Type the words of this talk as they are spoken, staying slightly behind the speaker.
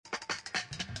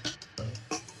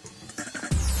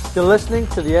You're listening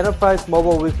to the Enterprise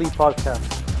Mobile Weekly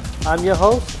Podcast. I'm your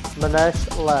host,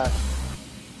 Manesh Ladd.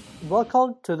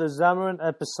 Welcome to the Xamarin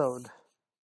episode.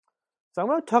 So I'm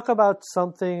going to talk about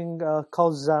something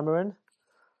called Xamarin.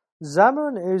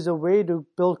 Xamarin is a way to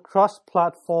build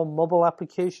cross-platform mobile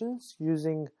applications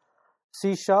using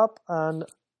C# and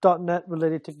 .NET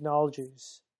related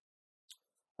technologies.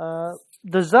 The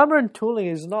Xamarin tooling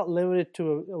is not limited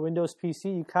to a Windows PC.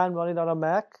 You can run it on a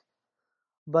Mac,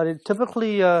 but it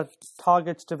typically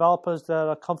targets developers that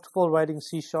are comfortable writing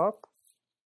C#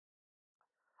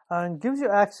 and gives you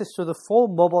access to the full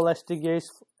mobile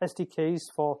SDKs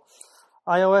for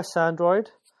iOS,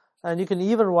 Android, and you can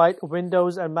even write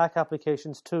Windows and Mac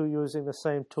applications too using the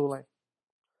same tooling.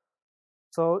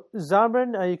 So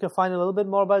Xamarin, you can find a little bit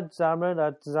more about Xamarin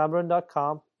at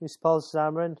xamarin.com. You spell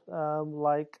Xamarin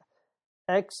like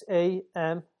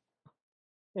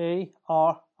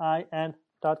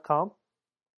XAMARIN.com.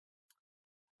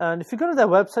 And if you go to their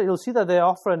website, you'll see that they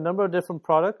offer a number of different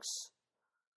products.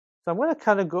 So I'm going to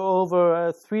kind of go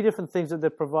over three different things that they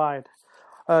provide.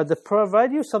 They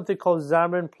provide you something called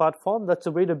Xamarin Platform. That's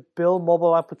a way to build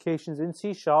mobile applications in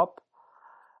C#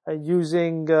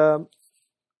 using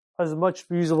as much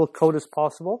reusable code as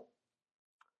possible.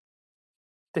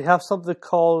 They have something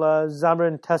called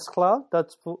Xamarin Test Cloud.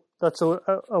 That's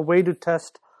a way to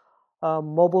test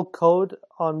mobile code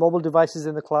on mobile devices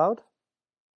in the cloud.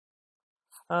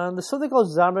 And there's something called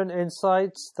Xamarin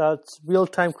Insights. That's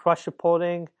real-time crash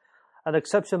reporting and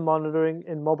exception monitoring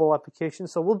in mobile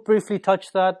applications. So we'll briefly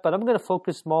touch that, but I'm going to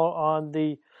focus more on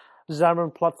the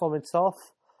Xamarin platform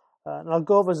itself. And I'll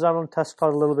go over Xamarin Test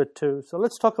Cloud a little bit too. So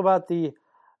let's talk about the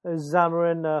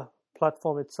Xamarin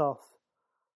platform itself.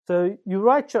 So you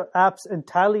write your apps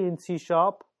entirely in C#,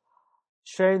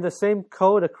 sharing the same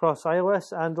code across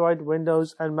iOS, Android,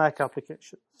 Windows, and Mac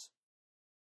applications.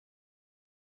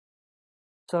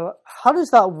 So how does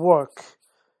that work?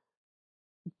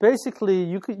 Basically,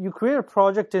 you create a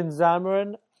project in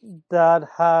Xamarin that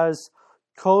has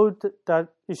code that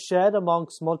is shared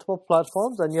amongst multiple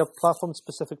platforms, and you have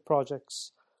platform-specific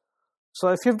projects. So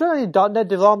if you've done any .NET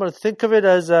development, think of it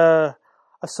as a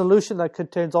solution that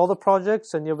contains all the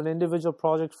projects, and you have an individual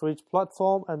project for each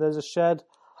platform, and there's a shared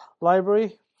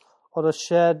library or a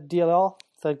shared DLL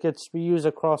that gets reused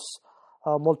across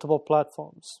multiple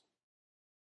platforms.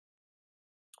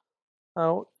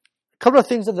 Now, a couple of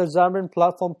things that the Xamarin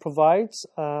platform provides.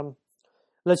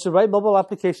 Lets you write mobile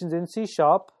applications in C#,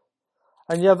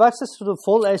 and you have access to the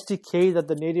full SDK that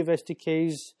the native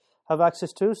SDKs have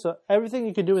access to. So everything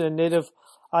you can do in a native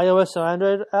iOS or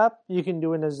Android app, you can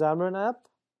do in a Xamarin app.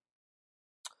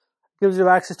 It gives you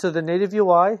access to the native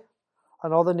UI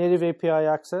and all the native API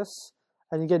access,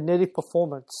 and you get native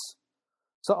performance.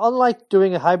 So unlike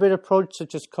doing a hybrid approach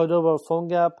such as Cordova or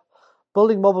PhoneGap,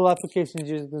 building mobile applications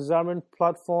using the Xamarin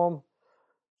platform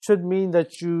should mean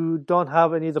that you don't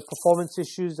have any of the performance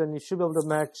issues, and you should be able to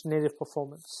match native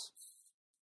performance.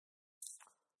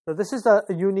 So this is a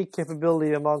unique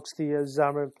capability amongst the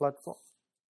Xamarin platform.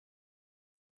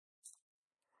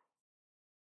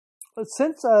 But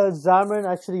since Xamarin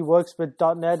actually works with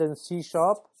 .NET and C#,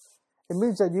 it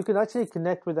means that you can actually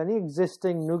connect with any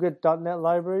existing NuGet.NET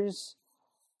libraries.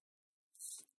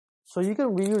 So you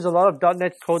can reuse a lot of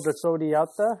 .NET code that's already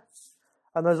out there.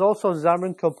 And there's also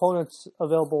Xamarin components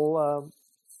available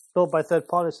built by third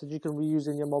parties that you can reuse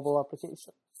in your mobile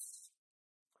application.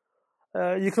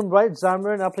 You can write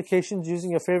Xamarin applications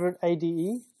using your favorite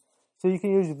IDE. So you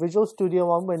can use Visual Studio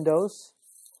on Windows.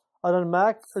 And on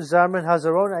Mac, Xamarin has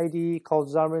their own IDE called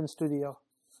Xamarin Studio.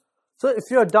 So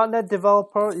if you're a .NET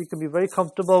developer, you can be very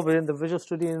comfortable within the Visual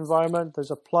Studio environment.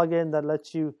 There's a plugin that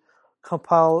lets you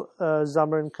compile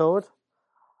Xamarin code.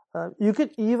 You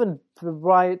could even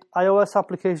write iOS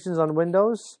applications on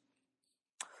Windows.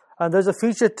 And there's a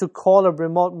feature to call a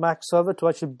remote Mac server to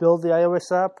actually build the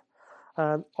iOS app.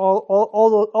 And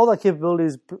all that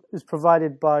capability is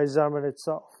provided by Xamarin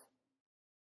itself.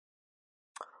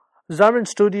 Xamarin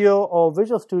Studio or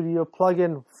Visual Studio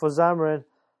plugin for Xamarin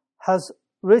has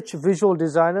rich visual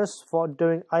designers for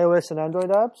doing iOS and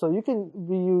Android apps. So you can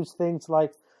reuse things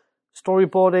like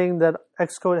storyboarding that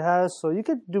Xcode has. So you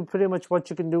can do pretty much what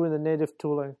you can do in the native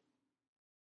tooling.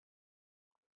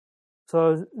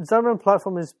 So Xamarin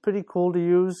platform is pretty cool to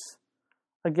use.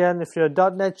 Again, if you're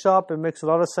a .NET shop, it makes a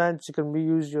lot of sense. You can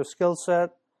reuse your skill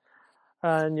set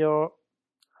and your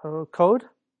code.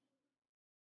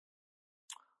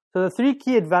 So the three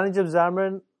key advantages of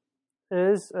Xamarin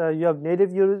is you have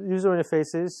native user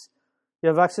interfaces, you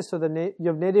have access to you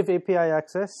have native API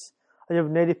access, and you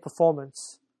have native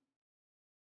performance.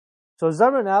 So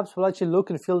Xamarin apps will actually look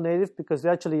and feel native because they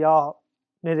actually are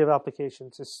native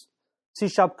applications. C#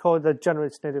 code that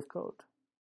generates native code.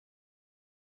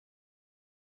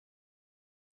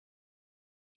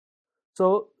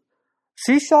 So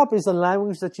C# is the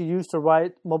language that you use to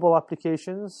write mobile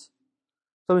applications.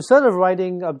 So instead of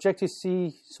writing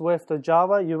Objective-C, Swift, or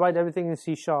Java, you write everything in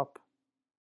C#. So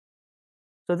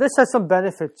this has some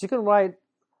benefits. You can write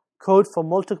code for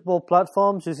multiple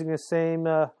platforms using the same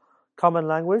common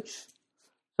language.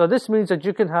 So this means that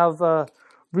you can have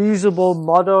reusable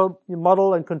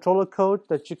model and controller code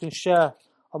that you can share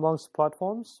amongst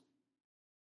platforms.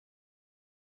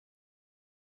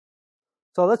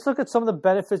 So let's look at some of the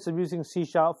benefits of using C#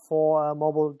 for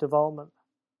mobile development.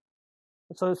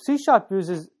 So C#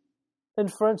 uses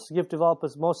inference to give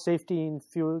developers more safety and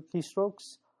fewer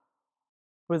keystrokes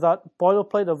without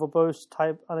boilerplate or verbose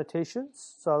type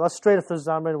annotations. So that's straight off the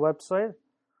Xamarin website.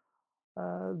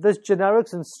 There's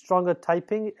generics and stronger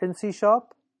typing in C#. So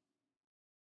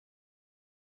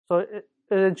it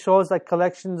ensures that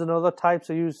collections and other types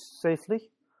are used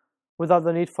safely without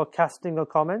the need for casting or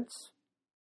comments.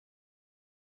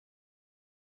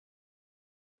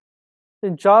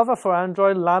 In Java for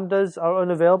Android, lambdas are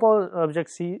unavailable. In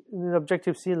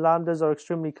Objective-C, lambdas are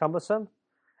extremely cumbersome.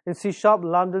 In C#,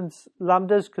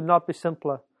 lambdas could not be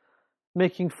simpler,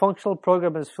 making functional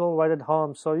programmers feel right at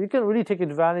home. So you can really take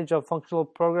advantage of functional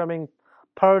programming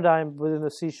paradigm within the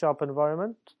C#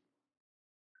 environment.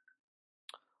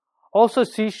 Also,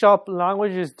 C#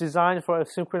 language is designed for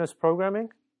asynchronous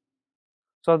programming.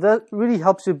 So that really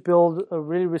helps you build a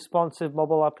really responsive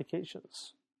mobile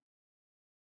applications.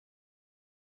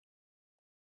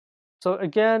 So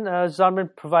again,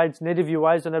 Xamarin provides native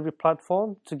UIs on every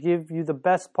platform to give you the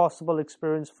best possible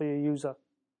experience for your user.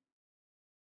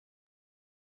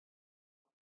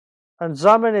 And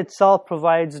Xamarin itself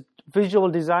provides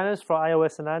visual designers for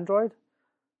iOS and Android.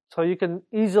 So you can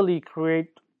easily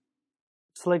create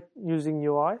slick using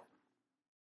UI.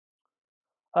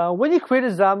 When you create a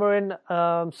Xamarin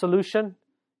solution,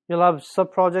 you'll have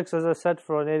sub-projects, as I said,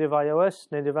 for native iOS,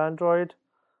 native Android,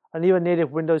 and even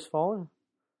native Windows Phone.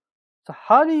 So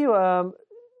how do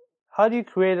you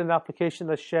create an application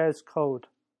that shares code?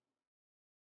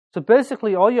 So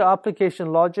basically, all your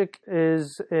application logic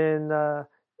is in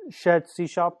shared C#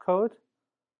 code,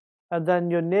 and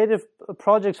then your native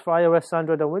projects for iOS,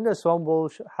 Android, and Windows Phone will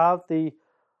have the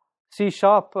C#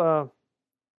 code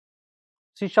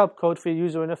for your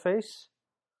user interface.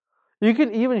 You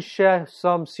can even share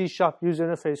some C# user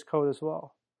interface code as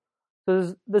well.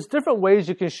 So there's different ways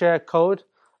you can share code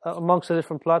amongst the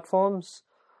different platforms.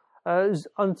 On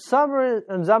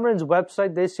Xamarin's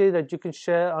website, they say that you can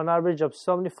share on average of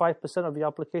 75% of your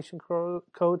application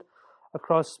code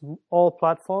across all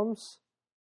platforms.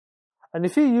 And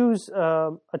if you use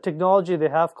a technology they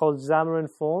have called Xamarin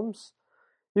Forms,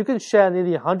 you can share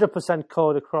nearly 100%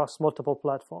 code across multiple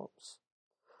platforms.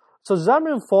 So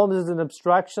Xamarin Forms is an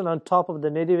abstraction on top of the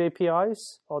native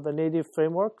APIs or the native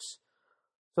frameworks.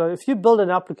 So if you build an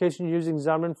application using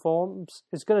Xamarin Forms,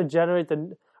 it's going to generate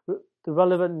the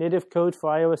relevant native code for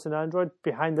iOS and Android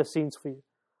behind the scenes for you.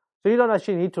 So you don't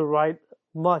actually need to write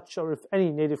much or if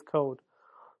any native code.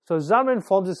 So Xamarin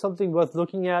Forms is something worth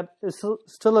looking at. It's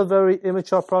still a very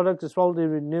immature product. It's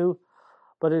relatively new,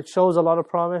 but it shows a lot of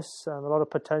promise and a lot of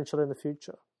potential in the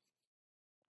future.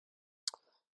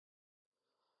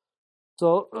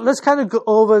 So let's kind of go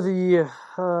over the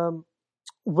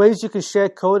ways you can share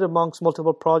code amongst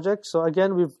multiple projects. So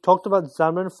again, we've talked about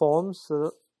Xamarin Forms.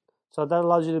 So that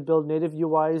allows you to build native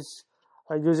UIs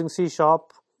using C#.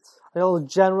 It'll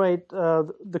generate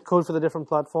the code for the different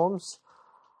platforms.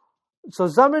 So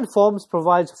Xamarin Forms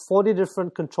provides 40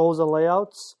 different controls and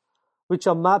layouts, which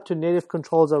are mapped to native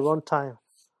controls at runtime.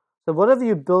 So whatever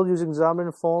you build using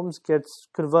Xamarin Forms gets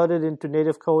converted into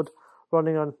native code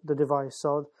running on the device.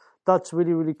 So that's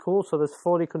really, really cool. So there's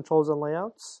 40 controls and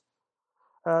layouts.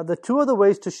 The two other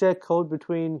ways to share code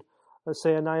between, let's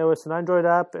say, an iOS and Android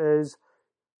app is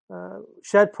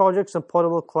shared projects and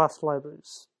portable class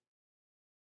libraries.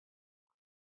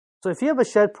 So if you have a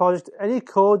shared project, any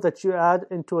code that you add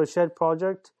into a shared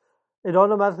project, it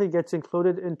automatically gets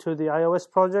included into the iOS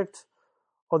project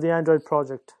or the Android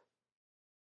project.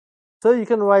 So you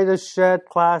can write a shared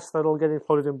class that will get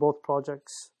included in both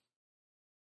projects.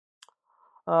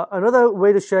 Another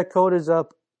way to share code is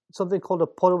something called a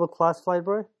portable class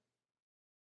library.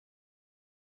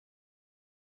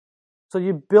 So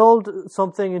you build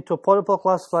something into a portable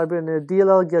class library and a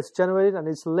DLL gets generated and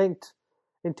it's linked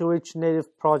into each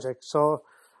native project. So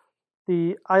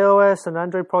the iOS and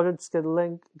Android projects get a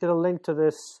link to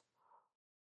this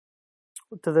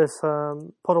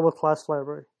portable class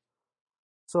library.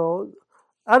 So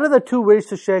out of the two ways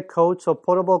to share code, so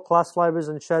portable class libraries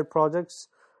and shared projects,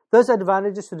 There's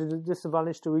advantages and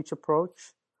disadvantages to each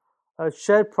approach.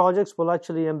 Shared projects will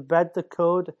actually embed the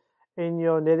code in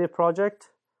your native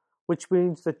project, which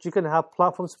means that you can have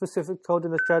platform-specific code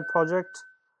in the shared project.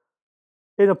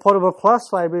 In a portable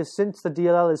class library, since the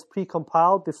DLL is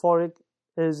pre-compiled before it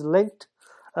is linked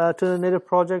to the native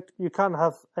project, you can't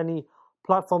have any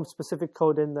platform-specific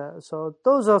code in there. So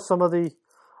those are some of the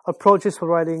approaches for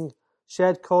writing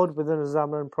shared code within a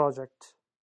Xamarin project.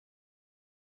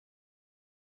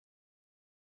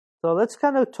 So let's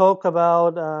kind of talk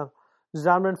about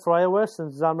Xamarin for iOS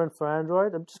and Xamarin for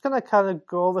Android. I'm just going to kind of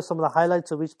go over some of the highlights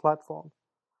of each platform.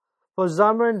 For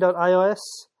Xamarin.iOS,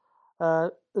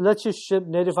 it lets you ship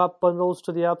native app bundles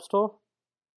to the App Store.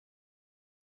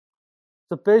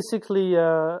 So basically,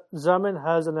 Xamarin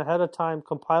has an ahead-of-time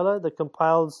compiler that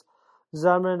compiles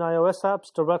Xamarin iOS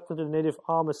apps directly to native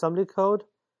ARM assembly code.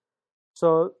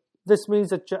 So this means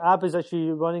that your app is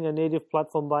actually running a native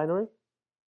platform binary.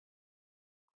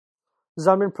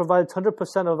 Xamarin provides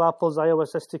 100% of Apple's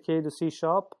iOS SDK to C#,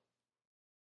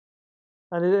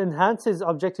 and it enhances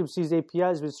Objective-C's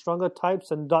APIs with stronger types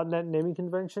and .NET naming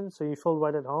conventions, so you feel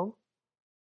right at home.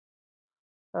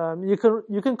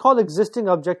 You can call existing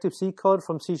Objective-C code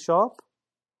from C#, so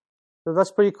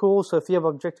that's pretty cool. So if you have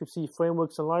Objective-C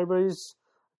frameworks and libraries,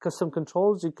 custom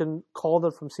controls, you can call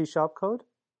them from C# code.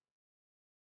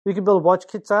 You can build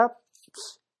WatchKit apps.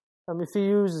 If you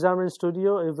use Xamarin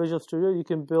Studio or Visual Studio, you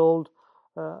can build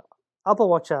Apple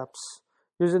Watch apps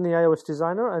using the iOS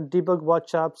Designer and debug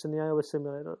watch apps in the iOS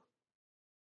Simulator.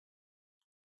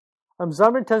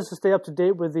 Xamarin tends to stay up to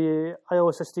date with the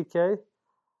iOS SDK.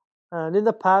 And in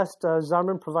the past,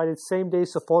 Xamarin provided same-day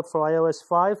support for iOS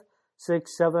 5,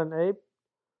 6, 7, and 8.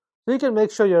 So you can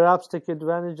make sure your apps take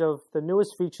advantage of the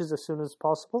newest features as soon as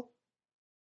possible.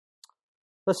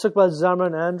 Let's talk about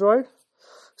Xamarin Android.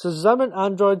 So Xamarin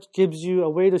Android gives you a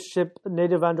way to ship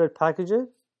native Android packages.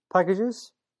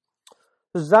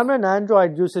 So Xamarin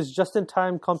Android uses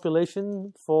just-in-time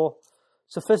compilation for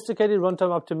sophisticated runtime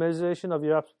optimization of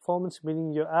your app's performance,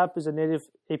 meaning your app is a native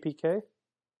APK.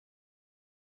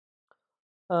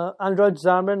 Android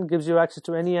Xamarin gives you access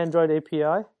to any Android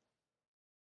API,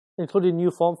 including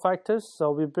new form factors.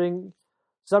 So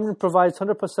Xamarin provides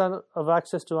 100% of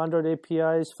access to Android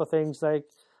APIs for things like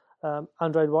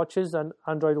Android watches and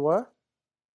Android Wear.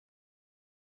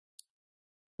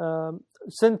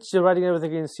 Since you're writing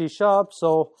everything in C#,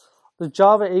 so the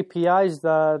Java APIs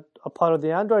that are part of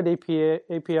the Android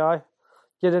API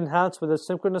get enhanced with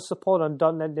asynchronous support on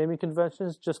 .NET naming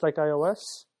conventions, just like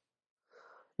iOS.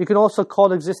 You can also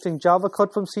call existing Java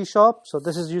code from C#, so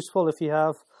this is useful if you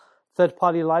have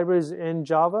third-party libraries in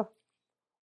Java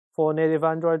for native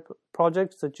Android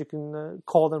projects that you can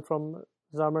call them from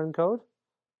Xamarin code.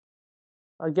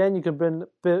 Again, you can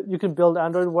build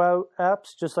Android Wear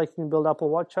apps just like you can build Apple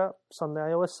Watch apps on the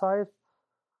iOS side.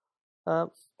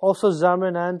 Also,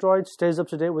 Xamarin Android stays up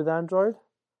to date with Android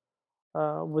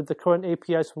with the current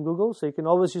APIs from Google, so you can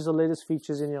always use the latest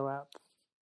features in your app.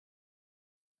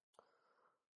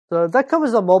 So that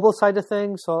covers the mobile side of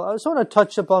things. So I just want to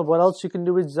touch upon what else you can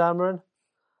do with Xamarin.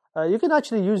 You can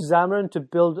actually use Xamarin to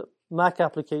build Mac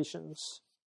applications,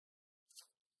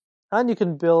 and you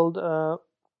can build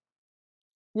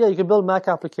Mac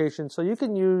applications. So you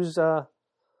can use the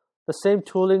same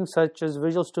tooling such as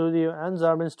Visual Studio and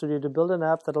Xamarin Studio to build an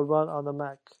app that will run on the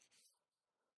Mac.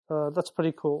 That's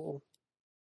pretty cool.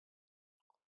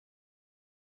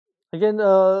 Again,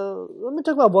 let me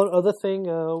talk about one other thing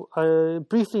I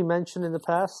briefly mentioned in the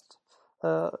past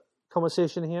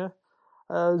conversation here.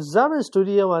 Xamarin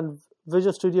Studio and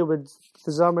Visual Studio with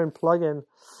the Xamarin plugin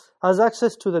has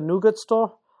access to the NuGet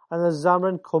store and the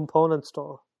Xamarin Component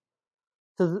Store.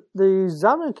 So the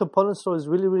Xamarin Component Store is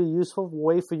really, really useful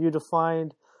way for you to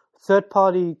find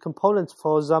third-party components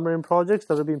for Xamarin projects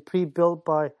that have been pre-built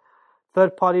by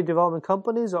third-party development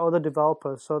companies or other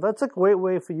developers. So that's a great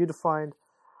way for you to find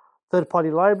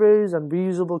third-party libraries and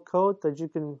reusable code that you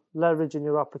can leverage in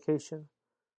your application.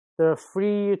 There are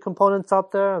free components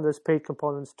out there, and there's paid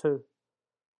components too.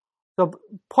 So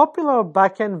popular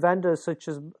backend vendors such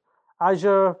as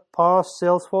Azure, Parse,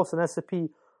 Salesforce, and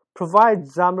SAP provide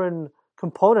Xamarin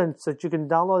components that you can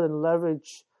download and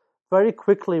leverage very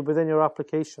quickly within your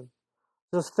application.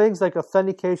 There's things like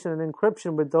authentication and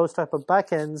encryption with those type of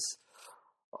backends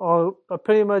are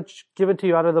pretty much given to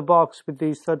you out of the box with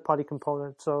these third-party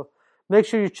components. So make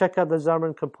sure you check out the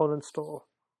Xamarin Component Store.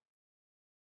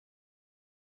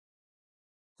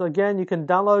 So again, you can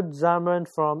download Xamarin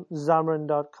from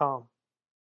Xamarin.com.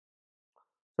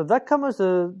 So that covers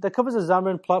the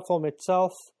Xamarin platform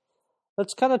itself.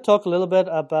 Let's kind of talk a little bit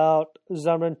about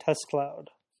Xamarin Test Cloud.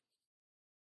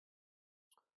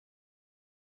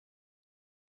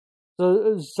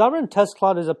 So Xamarin Test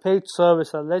Cloud is a paid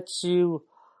service that lets you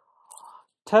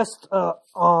test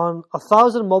on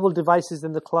 1,000 mobile devices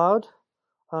in the cloud.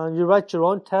 You write your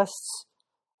own tests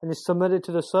and you submit it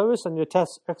to the service, and your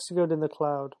tests execute in the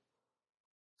cloud.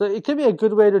 So it can be a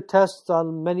good way to test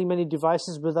on many, many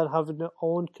devices without having to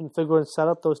own, configure, and set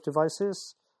up those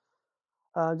devices.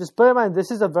 Just bear in mind,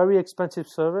 this is a very expensive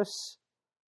service,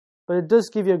 but it does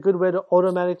give you a good way to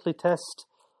automatically test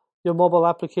your mobile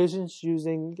applications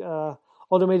using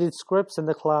automated scripts in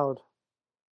the cloud.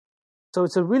 So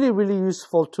it's a really, really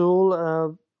useful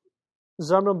tool.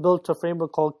 Xamarin built a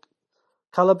framework called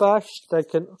Calabash that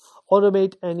can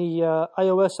automate any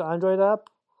iOS or Android app,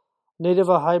 native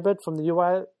or hybrid, from the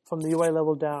UI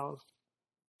level down.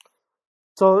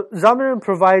 So Xamarin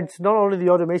provides not only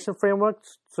the automation framework,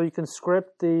 so you can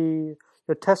script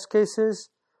your test cases,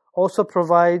 also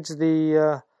provides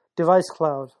the device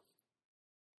cloud.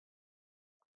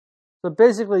 So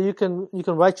basically, you can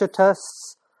write your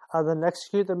tests and then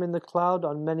execute them in the cloud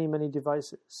on many, many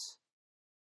devices.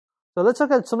 So let's look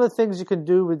at some of the things you can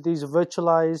do with these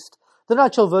virtualized. They're not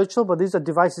actual virtual, but these are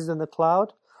devices in the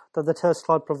cloud that the Test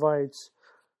Cloud provides.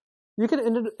 You can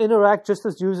interact just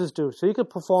as users do. So you can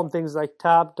perform things like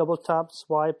tap, double tap,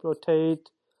 swipe,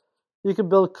 rotate. You can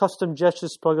build custom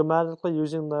gestures programmatically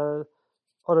using the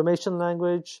automation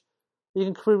language. You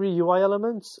can query UI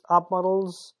elements, app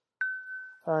models.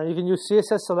 You can use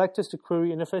CSS selectors to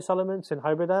query interface elements in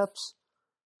hybrid apps.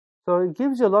 So it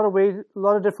gives you a lot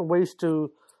of different ways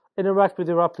to interact with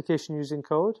your application using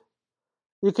code.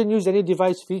 You can use any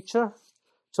device feature.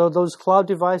 So those cloud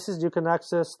devices, you can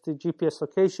access the GPS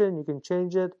location, you can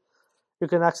change it. You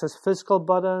can access physical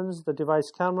buttons, the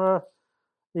device camera.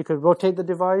 You can rotate the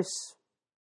device.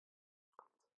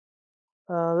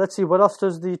 Let's see, what else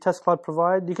does the Test Cloud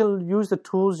provide? You can use the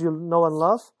tools you know and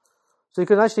love. So you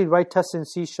can actually write tests in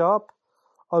C#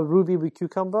 or Ruby with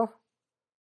Cucumber.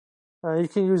 You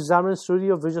can use Xamarin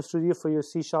Studio, Visual Studio for your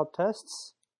C#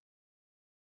 tests.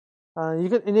 You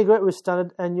can integrate with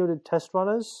standard end-unit test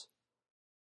runners.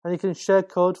 And you can share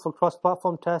code for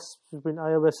cross-platform tests between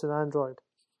iOS and Android.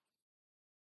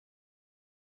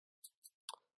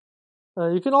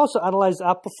 You can also analyze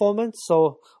app performance.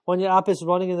 So when your app is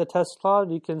running in the Test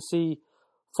Cloud, you can see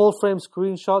full-frame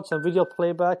screenshots and video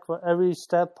playback for every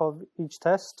step of each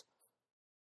test.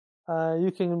 You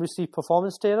can receive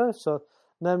performance data, so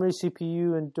memory,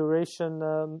 CPU, and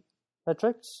duration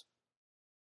metrics.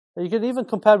 You can even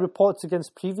compare reports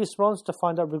against previous runs to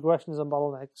find out regressions and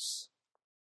bottlenecks.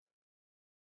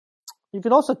 You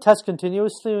can also test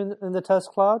continuously in the Test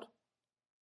Cloud.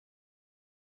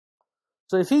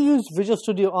 So if you use Visual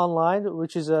Studio Online,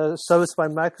 which is a service by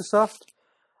Microsoft,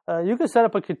 you can set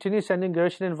up a continuous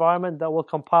integration environment that will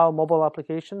compile mobile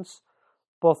applications,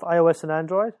 both iOS and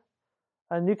Android.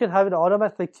 And you can have it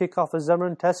automatically kick off as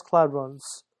Xamarin Test Cloud runs.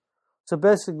 So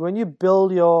basically, when you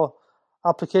build your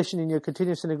application in your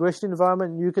continuous integration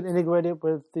environment, you can integrate it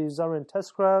with the Xamarin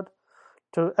Test Cloud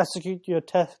to execute your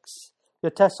tests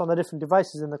on the different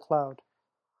devices in the cloud.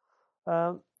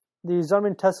 The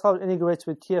Xamarin Test Cloud integrates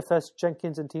with TFS,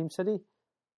 Jenkins, and TeamCity,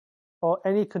 or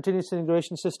any continuous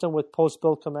integration system with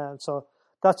post-build commands. So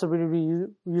that's a really, really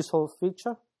useful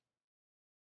feature.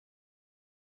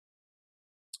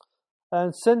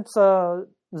 And since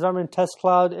Xamarin Test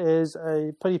Cloud is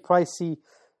a pretty pricey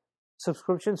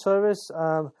subscription service,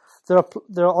 there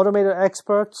are automated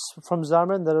experts from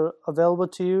Xamarin that are available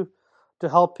to you to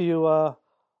help you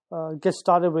get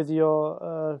started with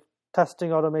your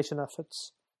testing automation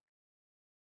efforts.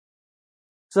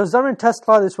 So Xamarin Test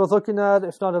Cloud is worth looking at,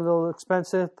 if not a little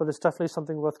expensive, but it's definitely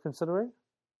something worth considering.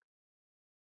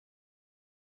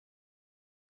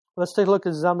 Let's take a look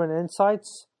at Xamarin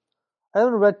Insights. I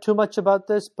haven't read too much about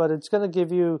this, but it's going to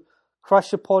give you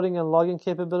crash reporting and logging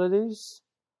capabilities.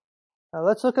 Now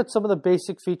let's look at some of the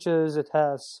basic features it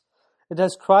has. It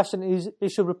has crash and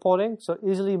issue reporting, so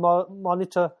easily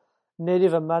monitor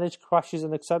native and managed crashes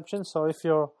and exceptions. So if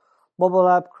your mobile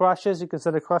app crashes, you can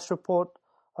send a crash report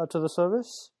to the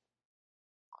service.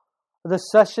 The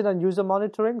session and user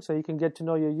monitoring, so you can get to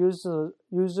know your user.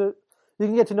 You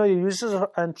can get to know your users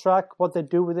and track what they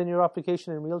do within your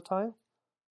application in real time.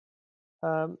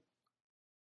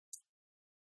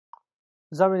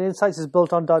 Xamarin Insights is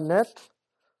built on .NET,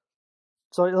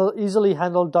 so it'll easily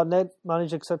handle .NET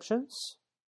managed exceptions.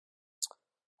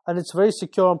 And it's very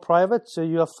secure and private, so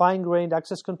you have fine-grained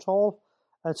access control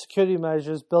and security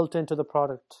measures built into the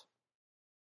product.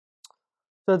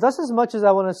 So that's as much as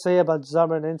I want to say about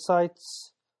Xamarin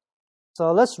Insights.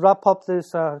 So let's wrap up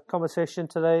this conversation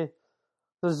today.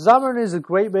 So Xamarin is a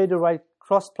great way to write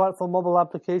cross-platform mobile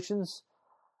applications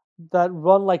that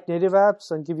run like native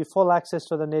apps and give you full access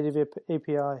to the native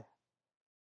API.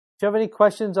 If you have any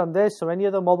questions on this or any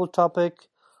other mobile topic,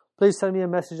 please send me a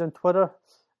message on Twitter.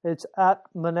 It's at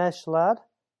Manesh Lad.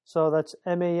 So that's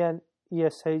MANESHLAD.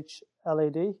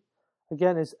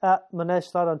 Again, it's at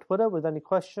Manesh Lad on Twitter with any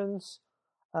questions.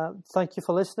 Thank you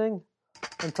for listening.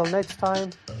 Until next time,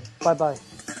 bye-bye.